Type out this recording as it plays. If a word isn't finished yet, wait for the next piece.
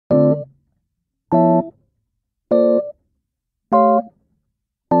So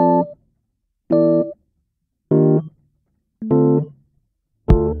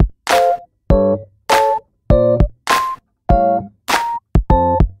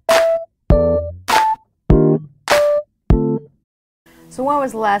when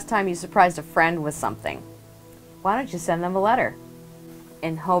was the last time you surprised a friend with something? Why don't you send them a letter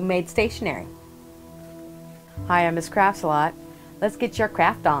in homemade stationery? Hi, I'm Miss Crafts-A-Lot. Let's get your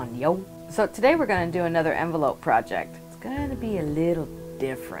craft on, yo! So today we're going to do another envelope project. It's going to be a little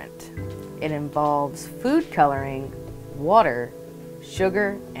different. It involves food coloring, water,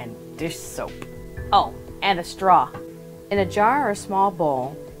 sugar, and dish soap. Oh, and a straw. In a jar or small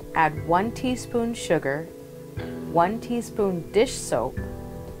bowl, add 1 teaspoon sugar, 1 teaspoon dish soap,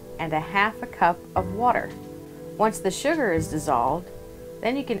 and 1/2 cup of water. Once the sugar is dissolved,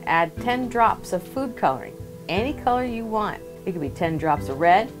 then you can add 10 drops of food coloring, any color you want. It could be 10 drops of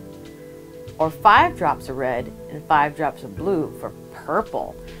red, or 5 drops of red and 5 drops of blue for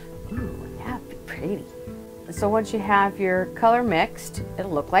purple. Ooh, that'd be pretty. So once you have your color mixed,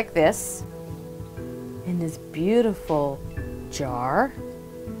 it'll look like this in this beautiful jar.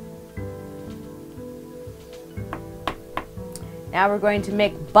 Now we're going to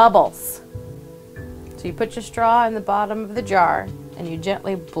make bubbles. So you put your straw in the bottom of the jar and you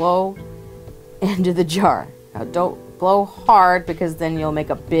gently blow into the jar. Now don't blow hard because then you'll make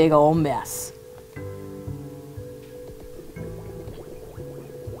a big old mess.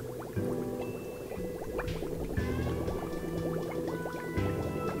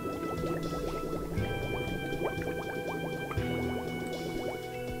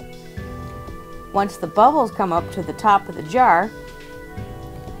 Once the bubbles come up to the top of the jar,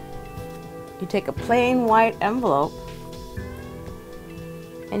 you take a plain white envelope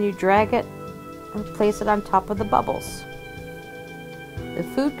and you drag it and place it on top of the bubbles. The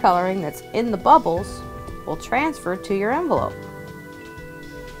food coloring that's in the bubbles will transfer to your envelope.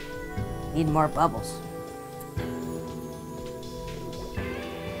 Need more bubbles.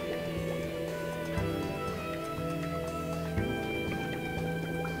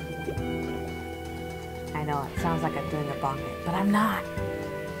 I know it sounds like I'm doing a bong hit, but I'm not.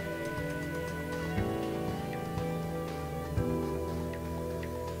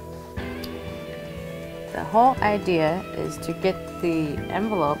 The whole idea is to get the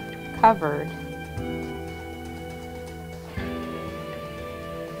envelope covered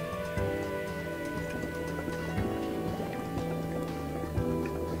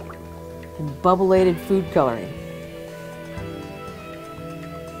in bubbleated food coloring.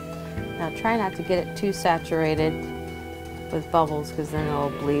 Now try not to get it too saturated with bubbles because then it'll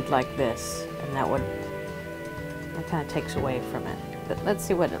bleed like this, and that kind of takes away from it. But let's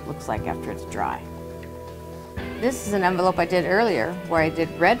see what it looks like after it's dry. This is an envelope I did earlier where I did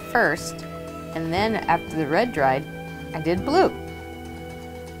red first, and then after the red dried, I did blue.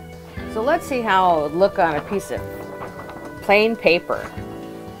 So let's see how it would look on a piece of plain paper.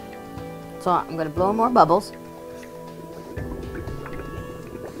 So I'm going to blow more bubbles.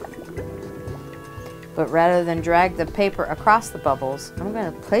 But rather than drag the paper across the bubbles, I'm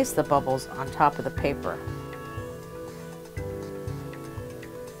going to place the bubbles on top of the paper.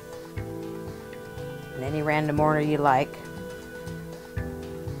 In any random order you like.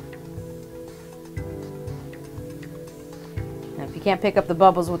 Now if you can't pick up the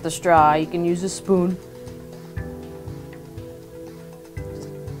bubbles with the straw, you can use a spoon. Just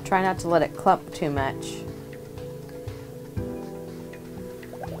try not to let it clump too much.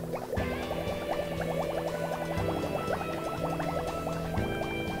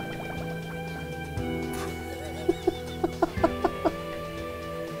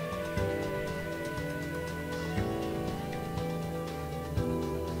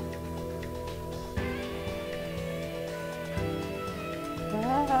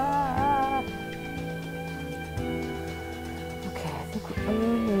 Okay, I think we're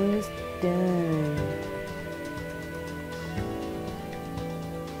almost done.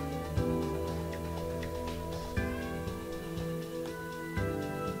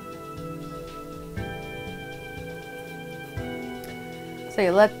 So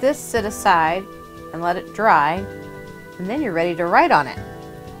you let this sit aside and let it dry, and then you're ready to write on it.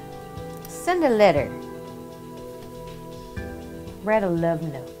 Send a letter. Write a love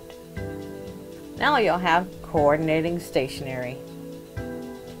note. Now you'll have coordinating stationery.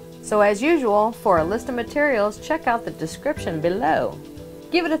 So as usual, for a list of materials, check out the description below.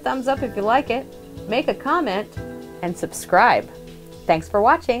 Give it a thumbs up if you like it, make a comment, and subscribe. Thanks for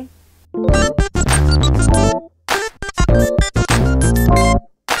watching.